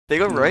they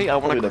go right, I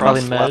want to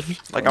Probably cross mid.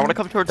 left. Like, I want to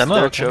come towards Demo,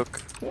 their okay.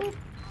 choke.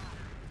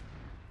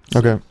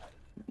 Okay.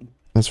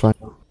 That's fine.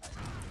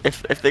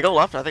 If they go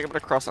left, I think I'm going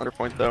to cross under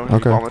point, though. And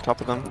Okay. bomb on top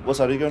of them. What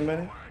side are you going,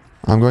 Manny?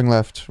 I'm going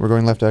left. We're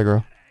going left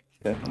aggro.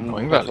 Okay, I'm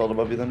Going going back.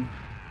 above you then.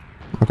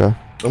 Okay.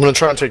 I'm gonna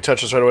try and take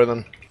Tetris right away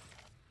then.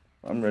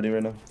 I'm ready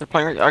right now. They're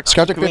playing right.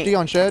 Scout took 50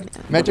 on shed.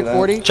 Med took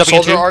 40. Jumping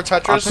Soldier into. R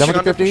Tetris. Demo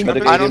took 50.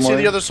 I don't see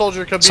the other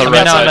soldier. Could be So on right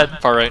that now, side.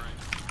 med. Far right.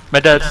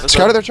 Med dead.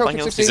 Scout of their choke Flying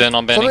took heals. 60. He's in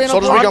on banning. Soldier in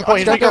Soldier on weak on point.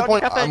 He's Scout weak on down.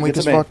 point. I'm Get weak to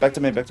as me, fuck. back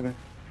to me, back to me.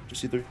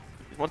 Just C3.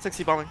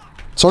 160 bombing.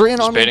 Soldier in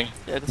Just on me. baiting.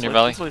 Yeah, this Near way,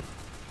 valley. this way.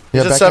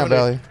 Yeah, He's at back down 70.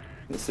 valley.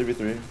 It's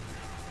 3v3.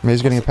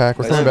 May's getting a pack.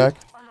 We're throwing back.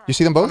 You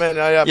see them both? Man,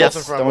 yeah, Yes.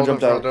 both in front. Someone Both in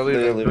jumped front. out. They're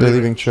leaving. They're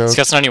leaving choke.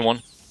 Scout's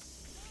 91.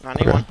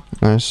 91. Okay.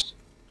 Nice.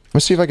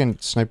 Let's see if I can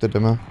snipe the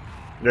demo.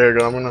 There you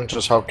go. I'm gonna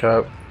just help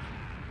cap.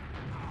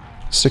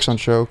 6 on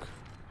choke.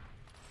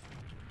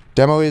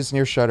 Demo is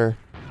near shutter.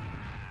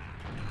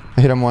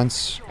 I hit him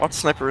once. Watch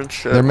sniper and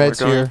shit. Their We're meds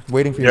going- here,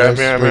 waiting for you Yeah, guys.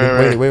 man, Waiting,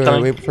 man, wait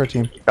Coming. for our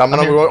team. I'm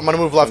gonna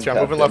move left here. I'm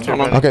moving left here.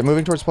 Okay. Man. Okay,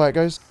 moving towards plat,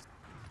 guys.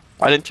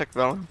 I didn't check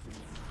valley.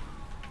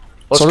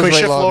 Let's Soldier's quick right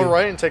shift low lobby.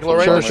 right and take low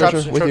right. Sure, There's sure,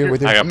 traps sure. and With choke you, here.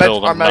 with you. I got Med-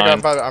 build our on mega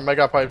 9. our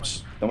mega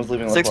pipes. Someone's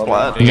leaving 6 left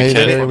flat. bottom. Made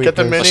Okay. very weak, Get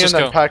the guys. mini and just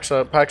then go. packs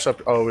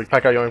up. Oh, we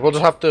pack out young. We'll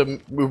just have to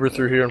Uber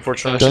through here,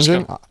 unfortunately. Let's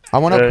just Dungeon, I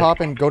want to Okay.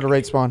 pop and go to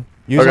right spawn.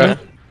 Use Okay. them.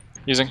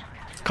 Using.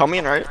 Call me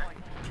in right.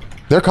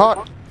 They're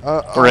caught.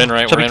 We're in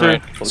right. We're Jumping in through.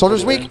 right.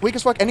 Soldier's weak. Weak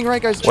as fuck. Ending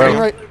right, guys. Where?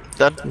 Ending right.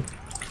 Dead.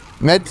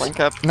 Meds. Flank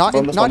cap. Not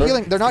Bomb this not under.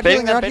 healing. They're not Baiting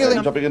healing. They're not them, healing.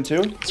 I'm jumping in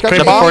too. Scout Okay,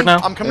 took forward 50. now.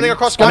 I'm coming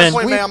across Come behind in.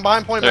 point, man. I'm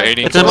behind point, They're man.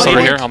 80. It's in Soldier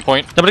valley. here on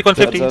point. Somebody going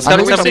 50. That's- Scouting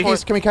I'm moving 70.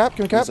 stickies. Can we cap?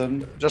 Can we cap? Just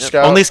Yep.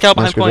 scout. Only scout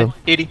Nice, behind good point. job.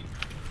 80.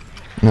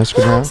 Nice,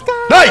 good round.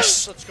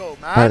 Nice. Let's go,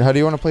 man. Alright, how do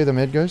you want to play the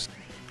mid, guys?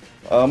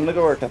 I'm gonna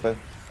go our cafe. I'm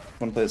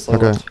gonna play it slow.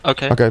 Okay.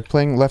 Okay. Okay,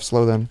 playing left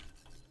slow then.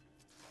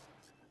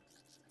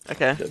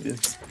 Okay. Yeah.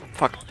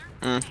 Fuck.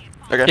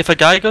 Okay. If a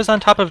guy goes on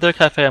top of their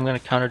cafe, I'm gonna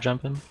counter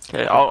jump him.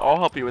 Okay, I'll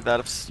help you with that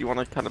if you want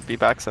to kind of be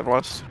back side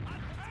west.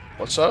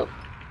 What's up?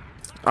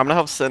 I'm gonna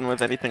help Sin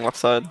with anything left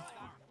side.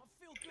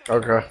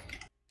 Okay.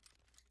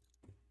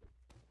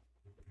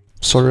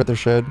 Soldier at their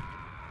shed.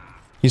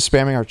 He's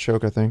spamming our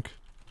choke, I think.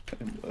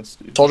 Let's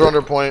do- Soldier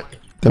under point.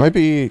 That might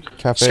be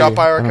cafe. Scout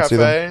by I our don't see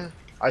them. cafe.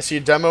 I see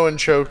demo and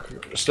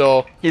choke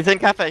still. He's in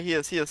cafe. He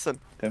is Sin.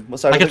 Okay, what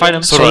side I are can we fight going?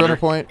 him. Soldier Soldier. under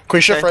point.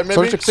 Queen shift Okay. right, maybe.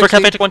 Soldier took For 60.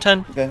 cafe took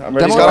 110. Okay, I'm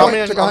ready. Demo Got right. on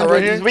me Took on the 100.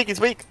 right here. He's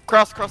weak.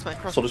 Cross, man.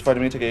 Cross. Soldier's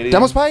fighting me, take 80.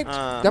 Demo's piped.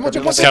 Uh, Demo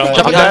took Scout. 160. Scout. I'm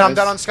Jumping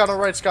down on scout on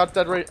right. Scout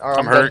dead right.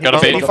 I'm hurt, got a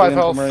bait. 85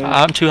 health.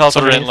 I'm 2 health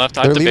Soldier in already. left.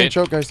 I They're have to leaving bait.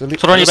 choke, guys. They're leaving.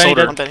 Soldier on you, Soldier.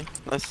 Benny. I'm betting.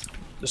 Nice.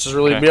 This is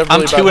really. Okay. We have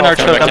I'm really 2 bad in our health.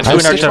 choke. I'm I'm 2 in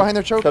our Six choke. behind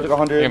their choke. Scout took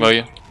 100. Game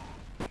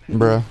you.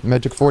 Bruh,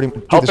 med took 40.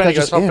 Dude, Help this Benny, guy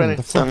just guys, help in. Benny.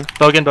 The fuck?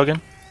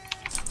 Bogan.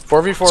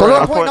 4v4. Soldier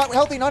right on now. point, not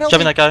healthy, not healthy.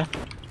 Jumping that guy.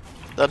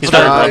 That's He's dead.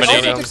 better. Nice.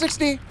 Dominating. Soldier took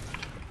 60.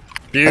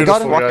 Beautiful,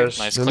 him. guys.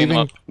 Nice. They're Clean him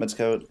leaving. up. Med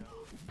scout.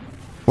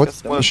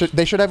 What's Yes,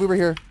 they should have Uber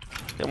here.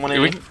 Yeah, We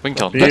 180. can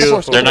kill them.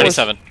 Beautiful. They're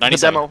 97. The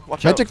 97. demo.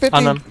 Watch Med out. took 50.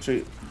 On them.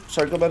 Should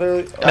I go better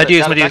early? Got Med it, use,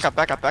 got med it. use.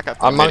 Back up.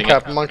 I'm on Waiting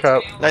cap. I'm on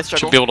cap. Nice Should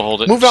juggle. be able to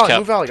hold it. Move Just valley. cap.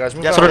 Move valley, guys.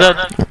 Move Yeah, valley.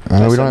 Soldier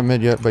dead. We don't have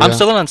mid yet, but I'm yeah.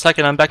 still in on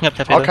second. I'm backing up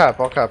cafe. I'll though. cap.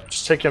 I'll cap.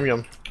 Just take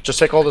yum. Just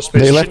take all the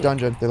space. They left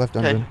dungeon. They left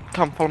Okay, dungeon.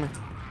 come, follow me.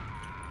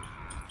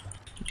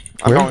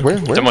 I'm Where? going.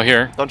 Where? Demo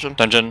here. Dungeon.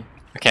 Dungeon.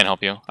 I can't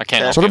help you. I can't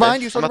Yeah. help Soldier you.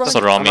 behind you. Soldier I'm at the- behind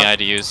Soldier on me. I'm I at- had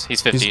to use.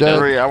 He's 50. He's dead.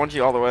 Hurry, I want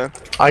you all the way.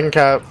 I can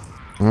cap.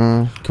 you.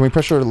 Can we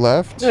pressure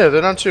left? Yeah,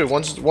 they're on 2.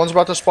 One's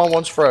about to spawn.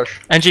 One's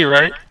fresh. NG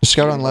right.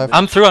 Scout on left.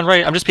 I'm through on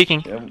right. I'm just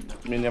peeking. Yeah,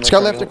 me and Yammer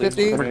Scout trying left to took hold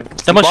 50. it.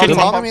 Demo's Bomb, shooting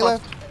bomb, me. On me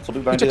left. Soldier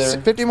He behind you took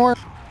there. 50 more.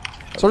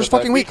 Soldier's back.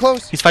 fucking weak.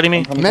 Close. He's fighting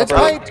me. I'm Med's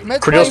coming piped.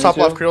 Med's Creel's piped. top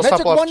left. Creel's Med top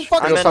took left. one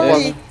fucking Creel's top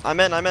three. left. I'm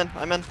in.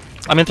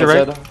 I'm in through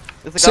right. Dead.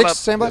 There's a gun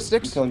Six. up. Sandblast I'm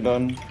 6. killing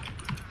gun.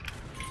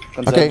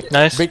 Gun's Okay. dead.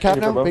 Nice. Big cap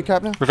Give it now. turbo. Big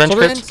cap now. Revenge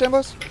Soldier in. crits.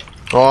 Sandblast.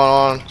 Go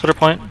on. Soldier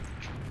point.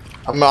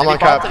 I'm on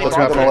cap. Any Let's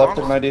bomb, cap. On the left,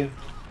 took 90.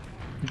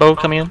 Bow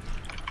coming in.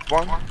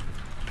 One.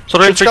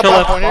 Soldier in. 3 Scout kill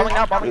back left. on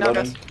you. Bombing now, guys.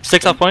 Reloading.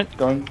 6 off point.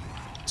 Going.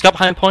 Scout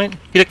behind point.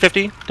 He took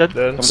 50. Dead.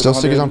 Dead. Still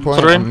stickies on point.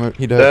 Soldier in.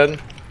 He dead.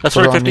 Dead. That's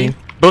Soldier Soldier on 50. me.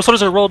 Both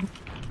soldiers are rolled.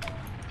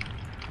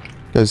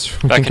 Guys,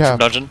 we Back can in from cap.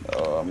 dungeon.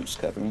 Oh, I'm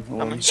just capping.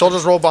 Hold on.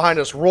 Soldiers rolled behind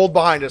us. Rolled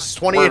behind us.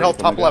 28 Where? health.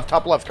 Top left.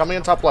 Top left. Coming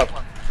in top left.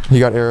 He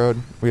got arrowed.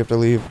 We have to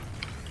leave.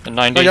 And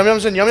No, 90. Yum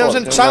Yum's in. Yum Yum's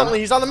in. Oh, Silently.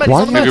 He's on the med. He's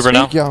Why on do the you med. Uber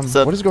now? speak, Yum?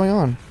 Sub. What is going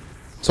on?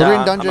 Soldier in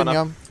I'm dungeon, up.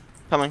 Yum.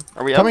 Coming.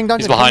 Are we up? Coming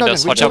dungeon. He's behind dungeon.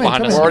 us. We Watch come out in,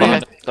 behind come us. in. We're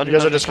already. Okay. Dungeon, You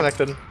guys are dungeon.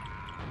 disconnected.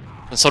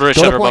 And Soldier is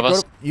Go to shutter point. above Go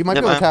us. to, you might be Yeah,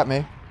 able to man. cap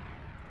me.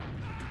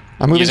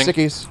 I'm moving Using.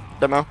 stickies.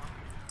 Demo.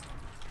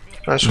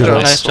 Nice Good job.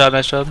 job. Nice job.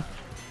 Nice job.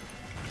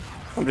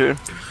 I'm doing.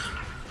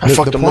 I The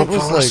fucked him point up.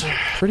 was fellas. like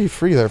pretty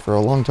free there for a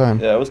long time.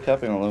 Yeah, I was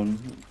capping alone.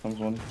 Comes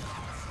one.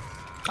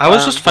 I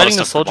was just fighting the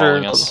Lot of stuff soldier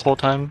following us. the whole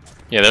time.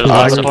 Yeah, there's a I lot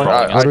of can- stuff What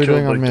following What us. are we killed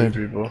doing on like mid?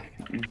 3 people.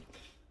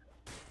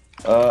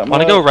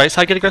 Want to go right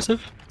side, get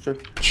aggressive?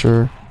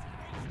 Sure.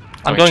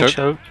 I'm Going going choke?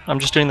 choke. I'm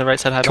just doing the right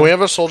side. Can we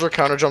have a soldier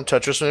counter jump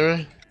Tetris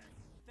maybe?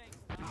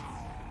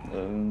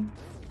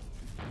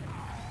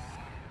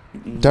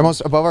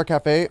 Demos above our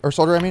cafe, or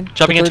soldier, I mean.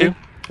 Jumping in 30.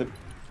 2.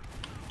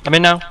 I'm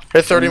in now.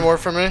 Hit 30 more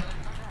for me.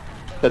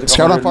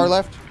 Scout on far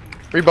left.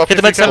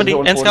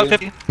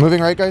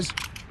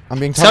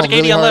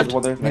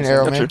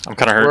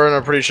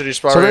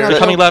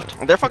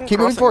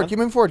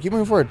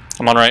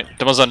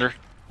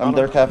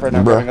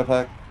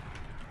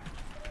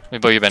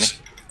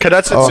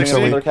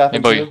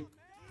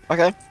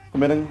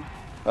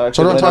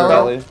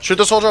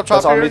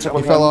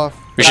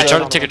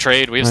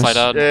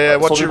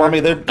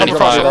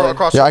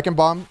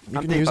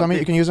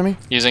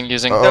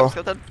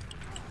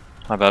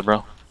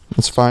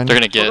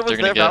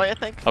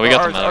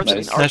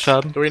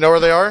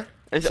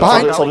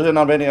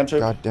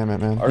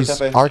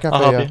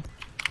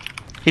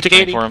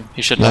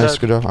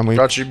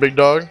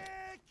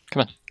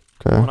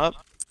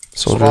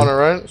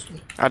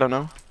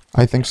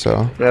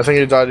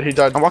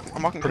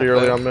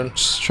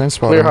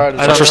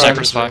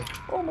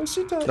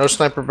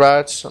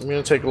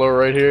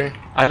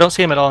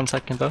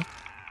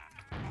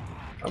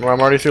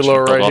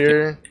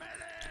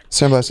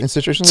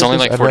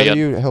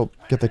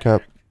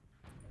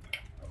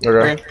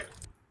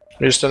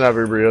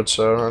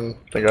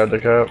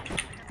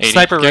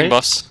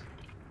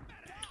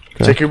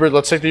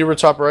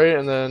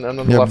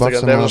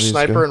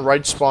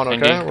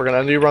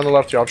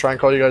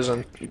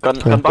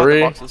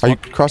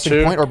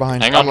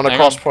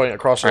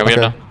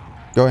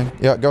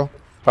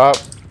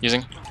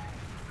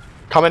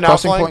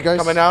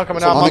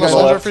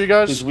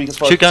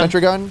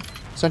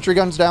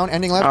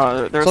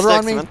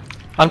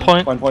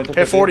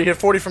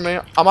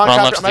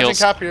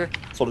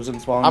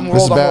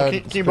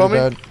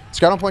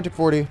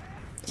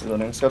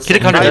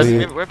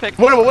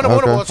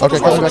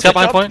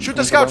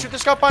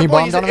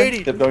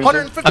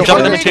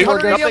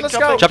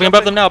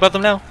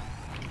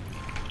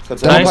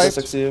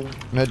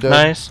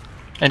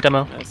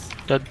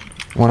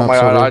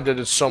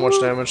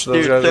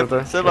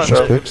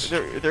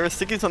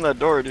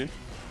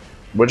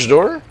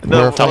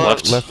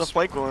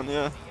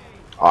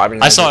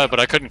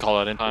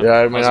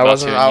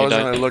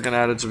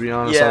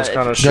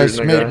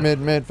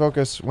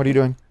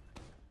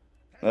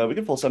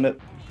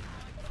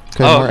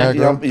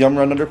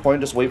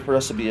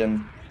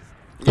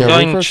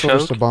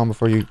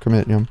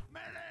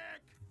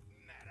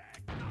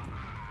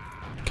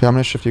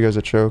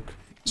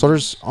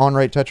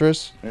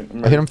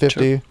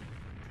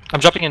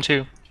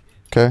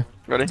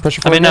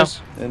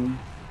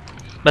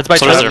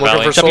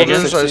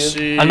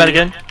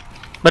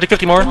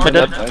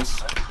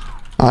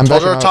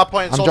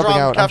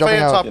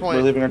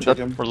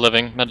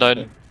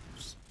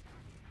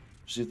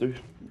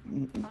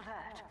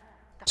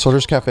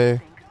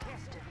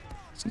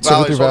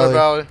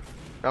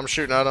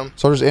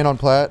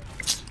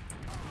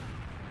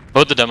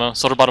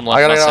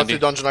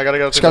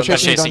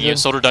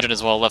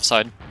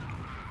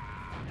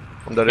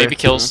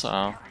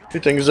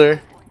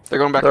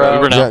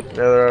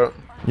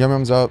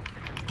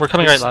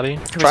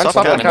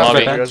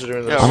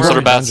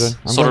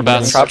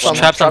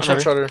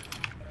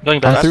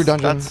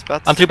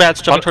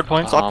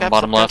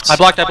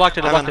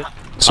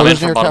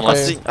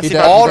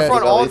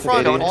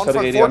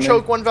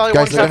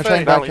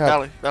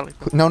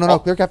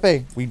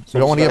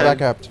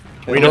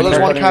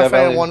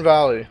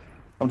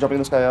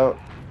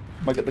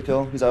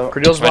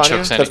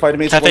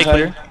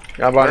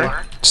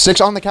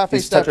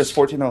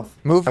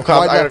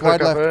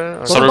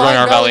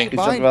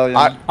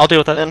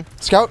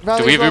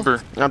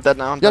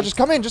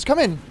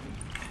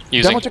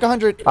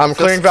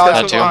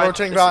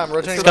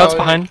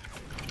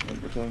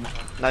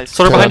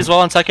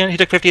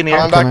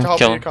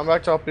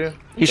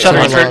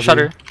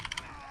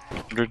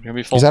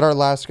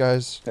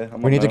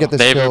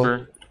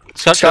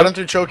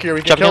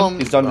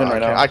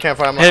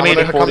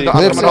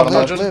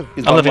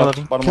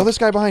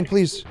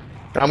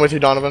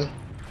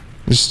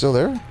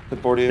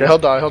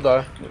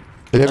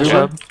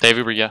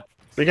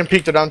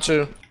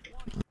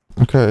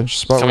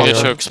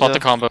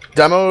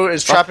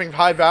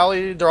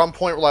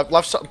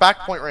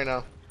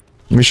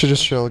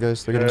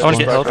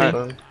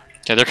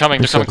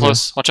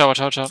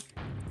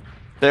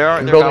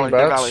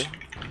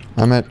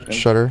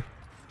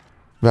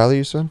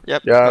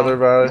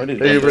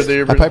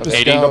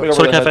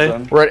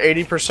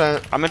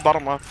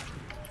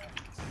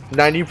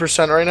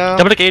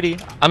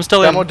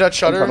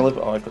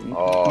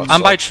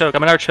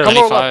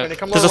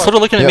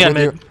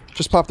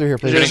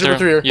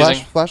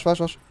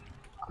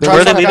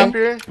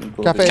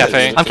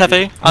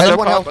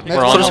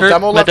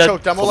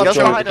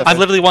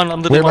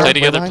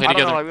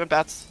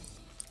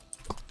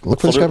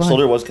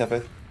 Soldier was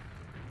cafe.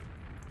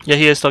 Yeah,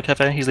 he is still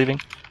cafe. He's leaving.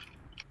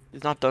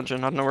 He's not dungeon.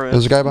 I don't know where he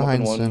There's is. a guy I'm up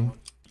behind in one. Sim.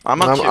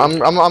 I'm on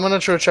two. I'm gonna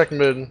try to check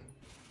mid.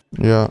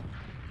 Yeah.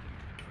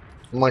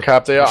 I'm on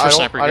cap. Watch for I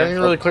sniper didn't again.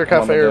 even really clear I'm on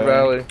cafe or the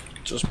valley.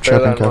 Just bear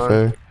Trapping that in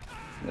mind. cafe.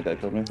 That guy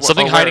killed me.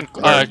 Something Oh, where? hiding.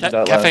 Where? That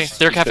Cafe. last-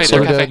 They're cafe. So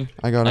They're cafe. dead.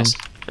 I got him. Nice.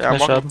 Yeah, I'm Nice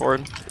walking job.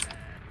 forward.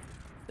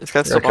 This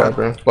guy's Yeah, still behind.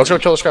 cafe. Let's go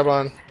kill this guy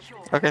behind.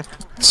 Okay.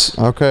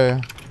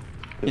 Okay.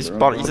 He's They're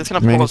bought, on he's just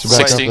one. gonna May pull need us to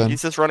back away. up then.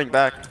 He's just running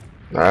back.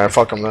 Alright,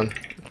 fuck him then.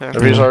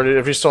 Okay.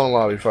 If he's still in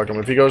lobby, fuck him.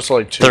 If he goes to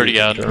like 2,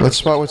 30 out. sure. Let's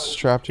spot what's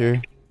trapped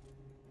here.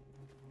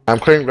 I'm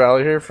clearing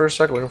Valley here for a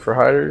sec, looking for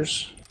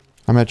hiders.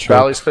 I'm at choke.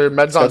 Valley's cleared.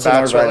 Med's on Scouts in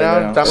our bats right Valley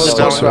right now. now. Demo's Scouts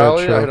close in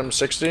Valley. choke. I hit him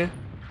 60.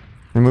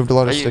 Removed a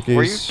lot Are of you,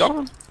 were you stickies.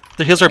 done?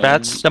 The heals are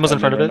bats. Demo's in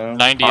front of it.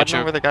 90 I at don't know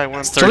choke. where the guy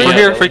went. 30 We're out.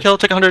 here. Free kill.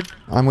 Take 100.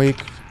 I'm weak.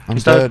 I'm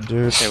He's dead, dead.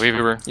 dude. Okay,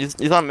 we were. He's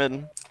on mid.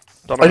 Don't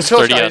Oh, know. he's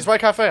killed 30 guy. out. He's by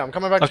cafe. I'm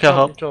coming back Okay, to I'll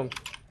help. kill him.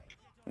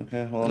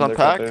 Okay, He's hold on on.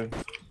 pack.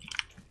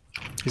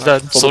 He's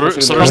dead.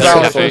 Solar's Set down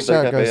up cafe. for a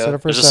sec, guys. Set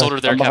up for a There's a sec.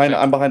 soldier there, I'm behind.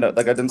 cafe. I'm behind it.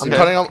 Like I didn't see.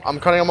 I'm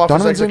cutting him off his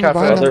Donovan's exit in behind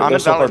cafe. him. They're, I'm they're in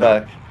so far Valley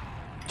back.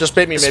 Just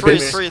bait me, It's mate. free, Bait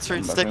it's me. free, it's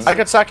free. Sticks. I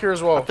can sack here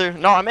as well. Up there.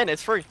 No, I'm in.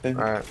 It's free.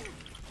 Alright.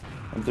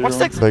 I'm through. 1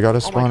 6. They got a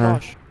Oh my spawner.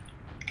 gosh.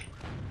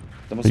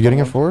 Are you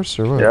getting a force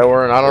or what? Yeah,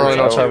 we're in. I don't really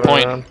know what's Point.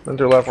 happening. Man.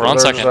 Into left. We're on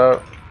They're second. just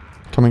out.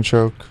 Coming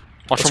choke.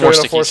 Watch Let's for more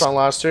go to force stickies. on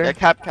last Yeah, here.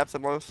 caps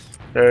at most.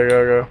 There you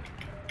go.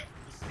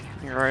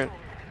 You're right.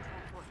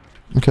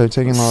 Okay,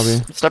 taking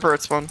lobby. Stepper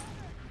at spawn.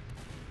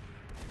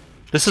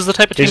 This is the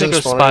type of team He's that in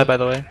goes spawner. spy, by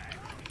the way.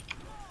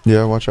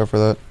 Yeah, watch out for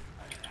that.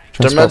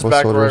 Trying Their to spot med's both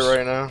back soldiers.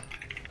 right now.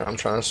 I'm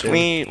trying to see. Can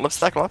him. we left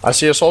stack left? I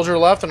see a soldier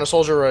left and a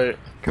soldier right.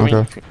 Can we?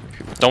 Okay.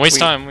 Don't waste We-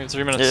 time. We have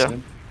 3 minutes. Yeah.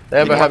 They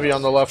have You a want- heavy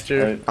on the left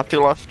too. Right. Up to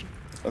left.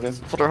 Okay.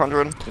 Soldier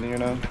 100. Getting here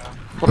now.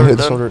 I Soldier hit the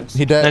dead. soldier.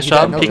 He dead. Nice He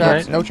job. dead. No Peek traps.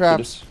 right. No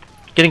traps.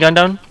 Getting gun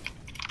down.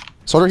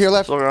 Soldier here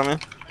left. Soldier on me.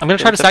 I'm gonna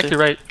try to stack 50.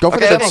 you right. Go for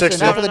Okay, the okay, demo.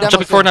 60. Go for the demo.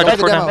 Jumping forward now, Go for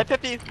jumping the forward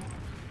demo. Mid 50.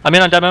 I'm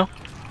in on demo.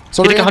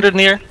 Soldier Getting in. 100 in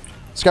the air.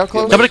 Scout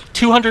close. Double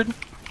 200.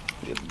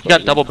 You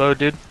got double bowed,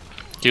 dude.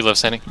 Do you live,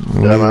 Sandy?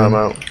 Yeah, I'm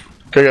out.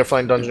 Could get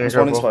flying dungeon. This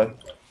one is Careful. fine.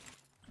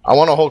 I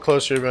want to hold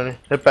close here, Benny.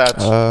 Hit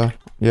bats.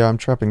 Yeah, I'm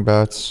trapping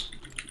bats.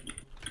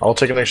 I'll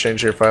take an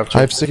exchange here if I have to.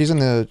 I have stickies in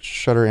the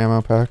shutter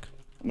ammo pack.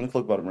 I'm gonna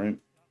click bottom right.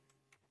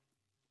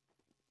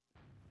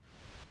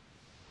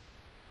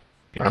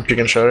 I'm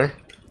peeking shutter.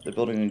 They're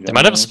building again. They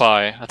might have a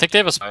spy. I think they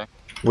have a spy.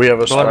 We have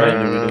a Go spy. on, right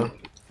man. now.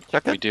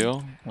 Check We it. do?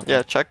 Okay.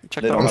 Yeah, check They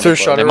that don't I'm one. through They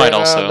shutter might right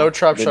also. now. No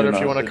trap They shutter do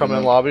if you not. want to They come do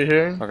in not. lobby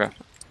here. Okay.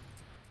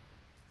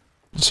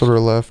 Soldier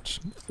left.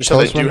 You Tell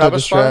said us they when do to have a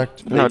spy?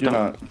 distract. They No, do don't.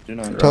 not. Do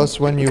not. Tell us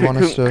when you want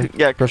us to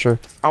Yeah, pressure.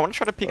 I want to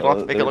try to peek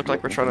left, make it look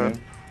like we're trying to.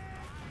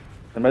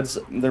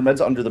 Their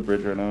med's under the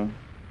bridge right now.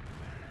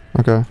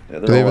 Okay. Yeah, Do they're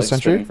they have all, a like,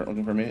 sentry? standing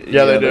looking for me.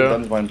 Yeah, they do.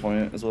 Them's blind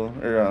point as well,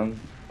 or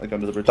like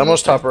under the bridge.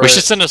 Demo's top right. We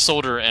should send a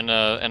soldier and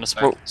a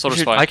spy. Well, Soldier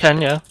should- spy. I can,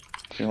 yeah.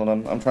 Okay, hold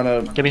on. I'm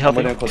trying to. Get me I'm healthy.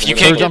 waiting close If you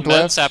to can't the- jump get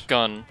med left. sap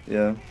gun.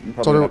 Yeah. I'm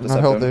probably Soldier gonna have to not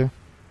step healthy. in.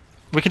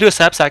 We can do a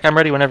sap sack. I'm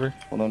ready whenever.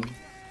 Hold on.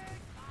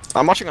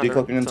 I'm watching under.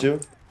 Decloaking in too.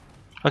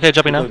 Okay,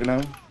 jumping now. Decloaking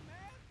now.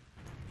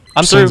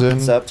 I'm Sun's through. in.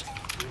 Accept.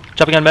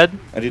 Jumping on med.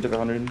 I took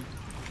 100.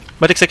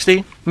 Medic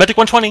 60. Medic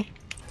 120.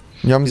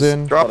 Yum's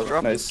in. Drop,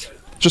 drop. Nice.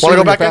 Just Wanna so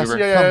go we back get in? fast.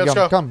 Yeah, yeah, let's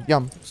Come, go. Yum,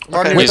 Yum. I'm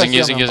already Okay, with Using, us.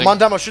 using, Yum. using. I'm on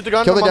demo. Shoot the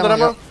gun. Kill I'm the on the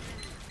demo, demo.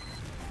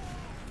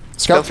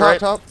 Scout Goes right.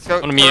 top.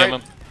 Scout, On me, right.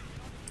 Emma.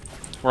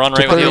 We're on To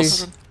right with 30.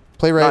 heals.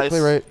 Play right, Nice. play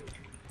right.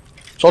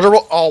 Soldier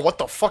roll. Oh, what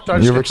the fuck did I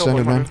just You get killed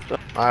overextended, with? man.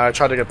 I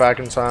tried to get back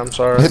in time.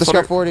 Sorry. Hit the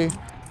scout 40.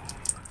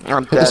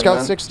 I'm Hit the dead, scout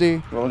man.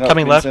 60. Rolling out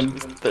Coming left.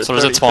 Vincent.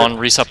 Soldier's at spawn,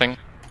 resupping.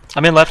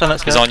 I'm in left on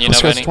that He's scout. on you The now,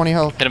 scout's Benny. 20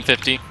 health. Hit him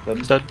 50.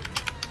 He's dead.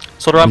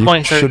 Soldier on You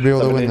point. should be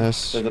able to win 70.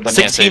 this. They're the I best.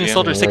 can't 16 save you.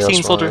 soldier.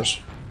 16 soldier.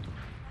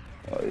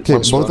 Okay,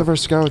 both of our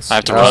scouts. I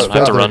have to are run, I have to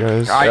scouted, run.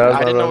 guys. I Yeah,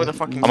 didn't know no, where the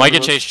fucking. I might get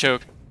was. chase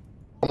choke.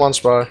 I'm on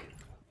spy.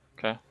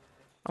 Okay.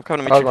 I'm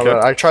coming to That was meet my you,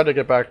 bad. Cook. I tried to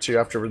get back to you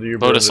after the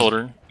Uber. Load a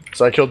soldier.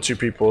 So I killed 2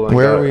 people. And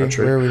Where got are we? a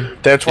tree. Where are we?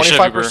 They have They should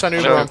have 25% Uber.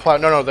 Uber on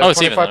plat. No, they Oh, have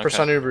it's even then,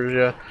 25% Ubers.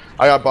 Yeah.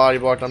 I got body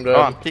blocked. I'm dead.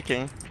 Oh, I'm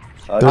peeking.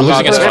 They're I'm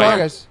losing losing their a fire, spy.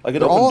 guys. I get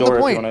They're all open on the door if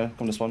you point. wanna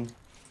come this one.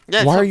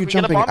 Yeah, Why so are you we get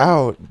a jumping bomb?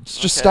 out? Just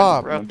Okay,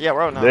 stop. we're out. Yeah,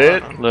 we're out now.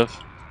 Lit. we're out now. Live.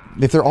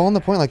 If they're all on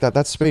the point like that,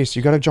 that's space.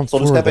 You gotta jump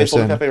Soldiers forward, cafe,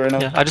 soldier Bison. cafe right now.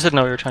 Yeah, I just didn't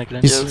know we were trying to get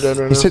in. He's, Yes. Dead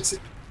right he now. sits.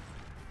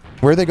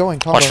 Where are they going?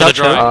 Combo. Watch for the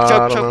drawing. I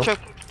Choke, don't know. choke,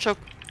 choke,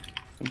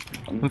 choke.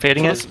 I'm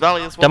fading This it.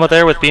 valley as well. Demo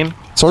there with beam.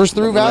 Soldiers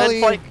through Mid Valley.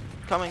 flank.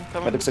 Coming,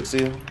 coming. Medic 60.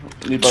 Need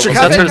Sure, both. Cafe,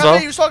 cafe, as well.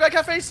 cafe. You saw guy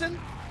cafe, Sin?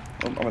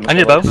 I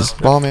need a bow. He's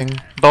bombing.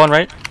 Bow on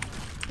right.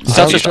 He's Scout's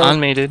out. just on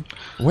me, dude.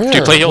 Where?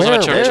 Dude, play heals on Where?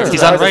 a church. Where?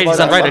 He's on right. He's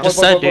on right. I just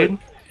said, dude.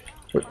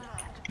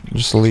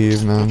 Just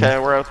leave, man. Okay,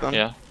 we're out then.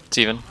 Yeah, it's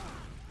even.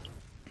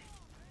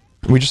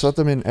 We just let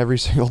them in every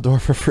single door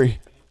for free.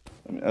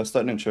 I was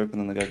starting in choke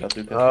and then the guy got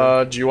through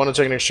cafe. Do you want to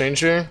take an exchange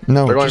here?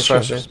 No, They're going just choke.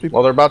 faster. Just be-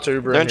 Well, they're about to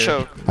Uber Don't in here.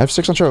 choke. I have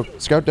 6 on choke.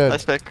 Scout dead.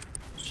 Nice pick.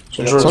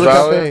 Soldier's Soldier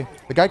Valley. cafe.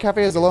 The guy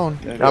cafe is alone.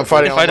 Yeah, Yeah, I'm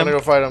fighting. Fight I'm gonna him.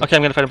 go fight him. Okay,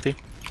 I'm gonna fight him with you.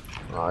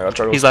 Oh, I gotta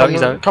try to He's go. out, Come-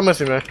 he's out. Come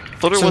with me, man.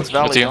 Soldier was with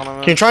valley you. on him.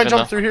 Can you try and Good jump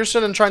enough. through here,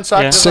 Sin, and try and sack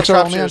Yeah. this 6 are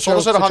traps only here? on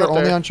Soldier's choke. at 6 are 100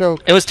 only there. on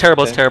choke. It was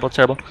terrible. It's Okay. terrible. It's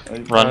terrible.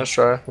 Run. Nice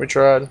try. We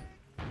tried.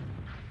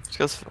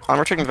 Just I'm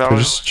reaching Okay, valley.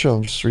 just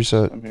chill. Just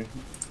reset. I'm here.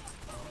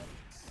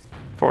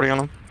 40 on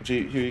him.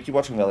 You keep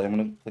watching Valley. I'm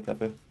gonna click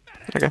cafe.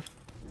 Okay.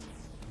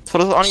 So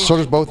what is it on you?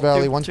 Soldiers both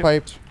Valley. One's Two.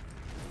 piped.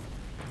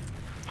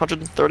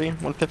 130,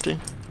 150.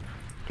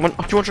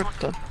 200.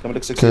 Dead.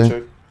 Medic 60 Okay.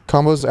 choke.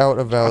 Combo's out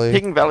of I'm Valley.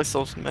 picking valley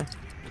souls from me.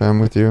 Okay, I'm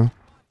with you.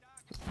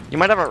 You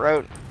might have a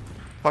route.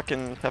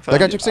 fucking cafe. That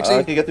guy took 60.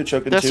 I can get through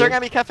choking They're too. staring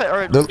at me, cafe.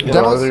 Alright. The Yeah,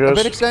 demo's there a goes.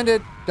 bit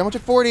extended. Demo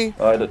took 40.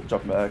 I had to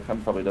jump back.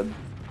 I'm probably dead.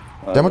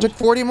 Demo took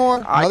 40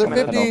 more. I Another come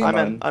in. 50.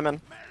 I'm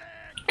in.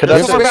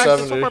 Cadets So far at back,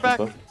 70. back.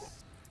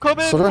 Come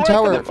in. Soldier on flank,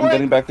 tower. come in, I'm flank.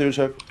 getting back through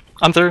choke.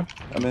 I'm through.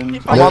 I'm in.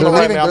 I'm on the They're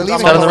right, leaving, man. they're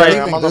I'm leaving, on the they're right.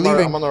 leaving, I'm on the they're right.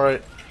 leaving. I'm on the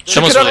right.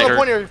 Someone's Cadet on the later.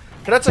 point here.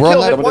 Cadets a We're on kill.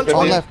 left, Hit 120.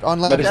 on left, on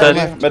left, Medic on 60.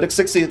 left. Medic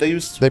 60. They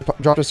used. They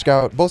dropped a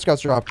scout. Both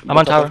scouts dropped. I'm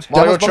on tower. Want to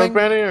Demo's go choke bumming.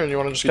 Manny or you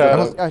want to just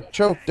Demo's, cap?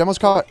 choke. Demo's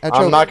caught at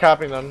I'm choke. not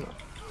capping them.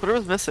 What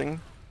was missing?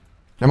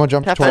 Demo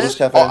jumped Cafe? towards us.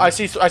 Cafe. Oh, I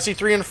see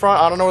 3 in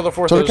front. I don't know where the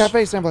fourth Soldier is.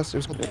 cafe, Sandblast. It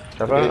was good.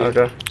 Cafe?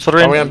 Okay. Soldier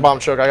Oh, we in. had bomb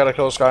choke. I gotta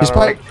kill this guy. He's on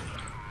the right.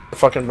 piped.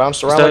 Fucking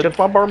bounced around dead. like it's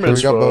my bar Here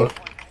we got mitzvah.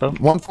 both.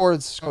 One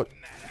forward scout.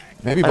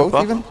 Maybe I both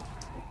buff. even?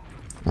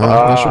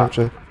 Not sure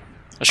actually.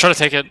 Let's try to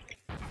take it.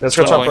 Let's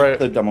go top right.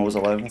 The demo was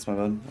alive. That's my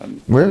bad.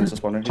 I'm Where? he's a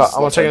spawner. I'm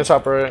gonna take the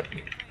top right.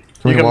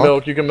 we You can walk?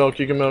 milk. You can milk.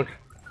 You can milk.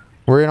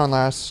 We're in on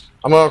last.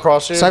 I'm going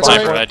across here. Sniper Bomb right.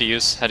 Sniper, choke. had to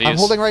use. I'm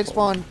holding right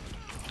spawn.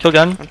 Kill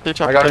gun. I'm through I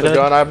chopper. got the dead.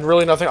 gun. I'm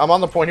really nothing. I'm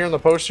on the point here in the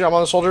post here. I'm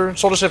on the soldier.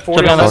 Soldier's hit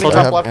 40 Check on on the that I soldier.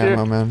 top have left ammo,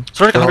 here. man.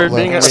 Soldier Front 100.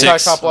 Being left. attack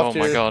Six. top left Oh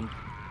my here. god.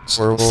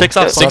 We're- 6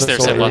 off. Six Lot there,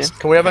 of same soldiers. last.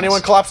 Can we have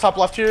anyone collapse top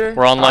left here?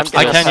 We're on left.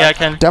 I getting can, us. yeah, I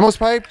can. Demo's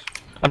piped.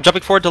 I'm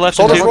jumping forward to left.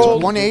 Soldier and two. roll.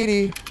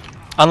 180.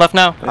 On left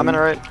now. I'm in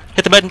right.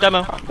 Hit the med and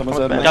demo. Demo's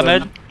dead. Got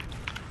med.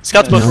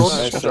 Scouts both Nice. rolled.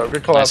 Nice job.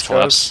 Good Nice collapse, guys.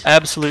 collapse.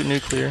 Absolute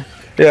nuclear.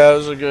 Yeah, it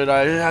was a good.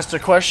 I asked a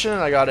question.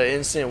 I got an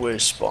instant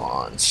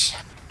response.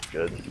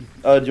 Good. Do you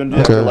want to do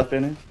Okay. the left,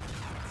 Annie?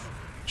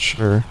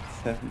 Sure.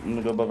 Okay, I'm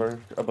gonna go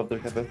above their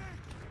cafe.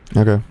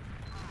 Okay.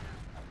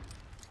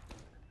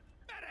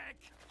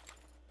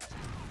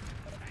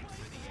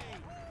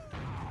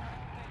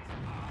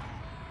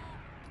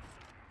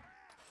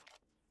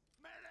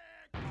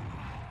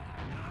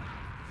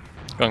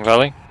 Going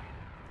valley.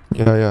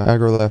 Yeah.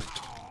 Aggro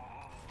left.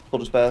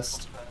 Soldier's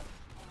fast.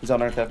 He's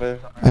on our cafe.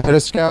 I hit a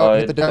scout.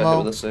 Hit the I demo.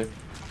 with this stick.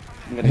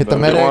 I'm getting Hit the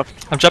both. medic.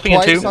 I'm jumping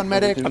in Twice two. on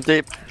medic. I'm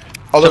deep.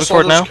 Oh, the Jumping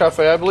forward soldier's now.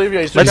 cafe, I believe.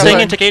 Yeah, he's doing Med's cafe.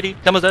 staying in, took 80.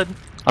 Demo's dead.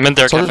 I'm in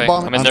their Soldier's cafe.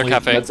 bombing. I'm in their I'm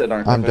cafe. That's it, our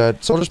I'm cafe.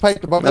 dead. Soldier's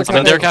piped above their I'm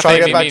in their cafe. Trying to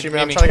cafe. get back Me, to you, me,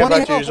 man. I'm me. trying to get 20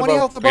 back to you. health, He's 20 above.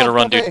 health We gotta above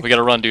run, cafe. dude. We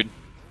gotta run, dude.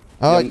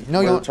 Oh, Yeah, no,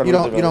 you we're don't. trying You to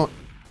don't. live You out.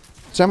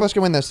 don't. Sandblast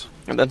can win this.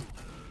 I'm dead.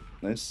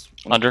 Nice.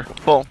 Under.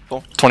 Full.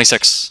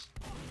 26.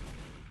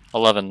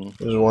 11.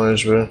 There's one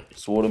HP.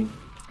 Sword him.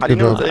 How do you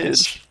know Good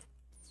his job.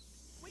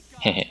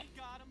 age?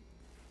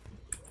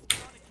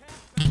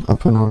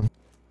 Up and on.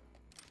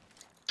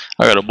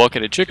 I got a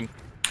bucket of chicken.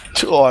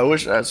 Oh, I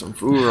wish I had some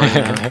food right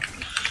now.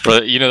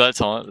 Bro, you know that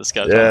talent? This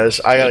guy. Yes,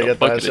 I gotta Got a get that.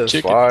 bucket It of says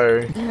chicken.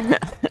 fire.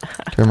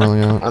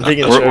 Camera out. I'm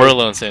peeking. We're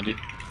alone, Sandy.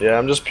 Yeah,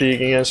 I'm just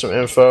peeking at some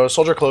info.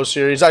 Soldier close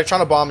here. He's like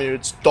trying to bomb you.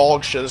 It's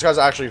dog shit. This guy's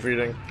actually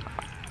feeding.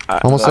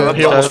 Almost there.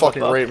 He almost Buff,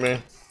 fucking buff. raped me.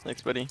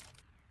 Thanks, buddy.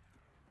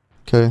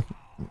 Okay.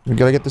 We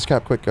gotta get this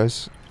cap quick,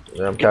 guys.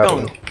 Yeah, I'm Keep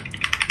going.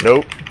 capping.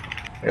 Nope.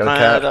 I got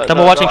a cat.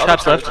 Double watching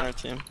traps left. On our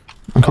team.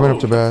 I'm coming up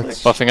to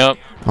bats. Buffing up.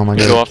 Oh my We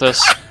go god. off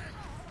this.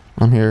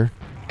 I'm here.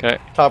 Okay.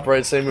 Top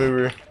right, same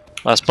mover.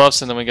 Last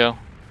buffs and then we go.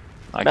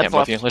 I That's can't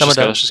buff left. you. Demo Let's just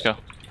go. down. Let's just go.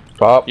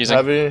 Pop. Using.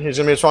 Heavy. He's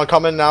gonna be a spawn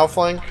coming now,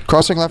 flank.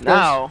 Crossing left, guys.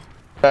 Now.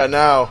 Yeah,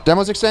 now.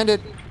 Demo's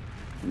extended.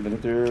 I'm getting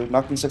through.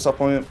 Knocking 6 up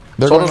point.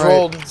 They're going Soldiers right.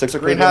 rolled. Six are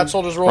Green green. hat,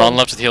 soldiers We're on rolled.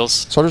 left with heals.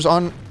 Soldiers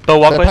on. Bow They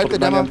walkway. piped the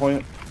 9 demo. on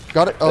point.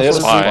 Got it. Oh, They have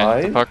soldiers. a Why?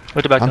 Why? The fuck?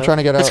 Wait to back I'm up. trying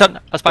to get It's out.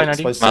 got a spy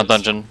 90. Spice Mount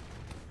 6. dungeon.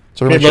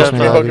 Soldier Give me pushing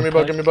both, me, give me both,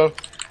 lobby. give me both,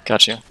 give me both.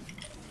 Got you.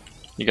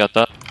 You got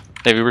that.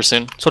 Maybe we're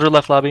soon. Soldier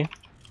left lobby.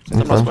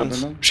 The most Okay.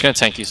 wins. I'm just gonna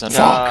tank you, son.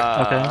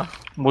 Okay.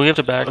 We have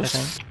to back, I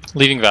think.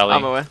 Leaving valley.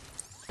 I'm away.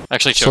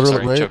 Actually, choke.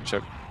 Soldier Sorry, right.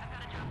 choke.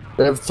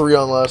 They have 3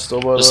 on last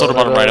still, but Just slow to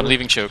bottom right. I'm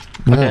leaving choke.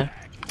 Yeah. Okay.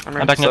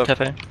 I'm backing up So-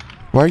 cafe.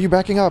 Why are you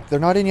backing up? They're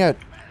not in yet.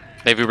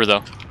 They Uber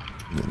though.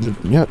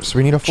 Yeah, so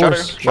we need a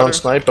force. Shutter. One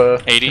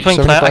sniper. 80. Playing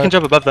flat, I 75. can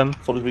jump above them.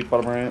 Soldier's weak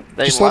bottom right.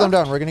 They Just slow them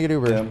left. down. We're gonna get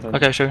Uber. Yeah, I'm done.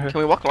 Okay, sure. Can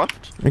we walk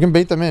left? We can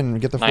bait them in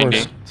and get the 90.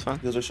 force. It's fine.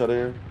 These are shut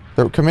here.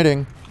 They're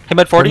committing. Hit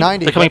med 40. They're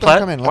 90. They're coming Let them flat.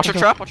 come in. Let Watch them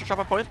your come- trap. Watch your trap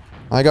on point.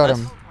 I got Nice.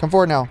 him. Come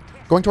forward now.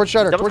 Going towards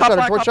Shutter. Double Towards top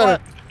Shutter. flat, Towards top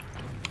Shutter.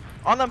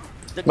 flat. On them.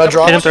 Med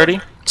drop. Hit him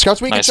 30.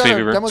 Scouts weak. Nice, at Shutter.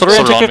 Weaver. Demo's Soldier in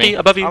Soldier on 250 me.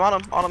 above you. I'm on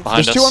him. On him.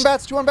 Behind There's two us. on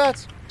bats. Two on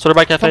bats. Soldier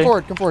by Come cafe.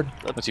 forward. Come forward.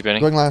 What's he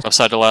banning? Going last.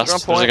 Upside to You're on last.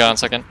 There's a point. guy on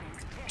second.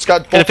 It's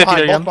got Hit a both 50 behind,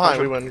 there, both yeah.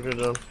 behind. We win. Good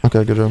job.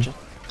 Okay, good job.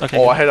 Okay.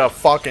 Oh, I hit a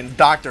fucking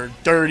Dr.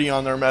 Dirty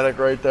on their medic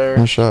right there.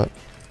 Nice shot.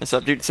 What's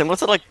up, dude? Sim,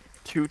 what's it like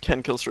 2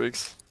 10 kill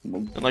streaks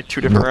in like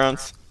 2 different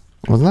rounds?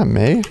 Wasn't that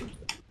May?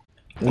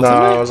 No,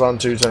 I was on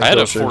 2 10. I had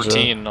a kill streaks, yeah.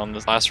 14 on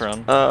this last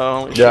round.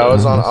 Holy Yeah, I shit.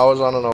 was on an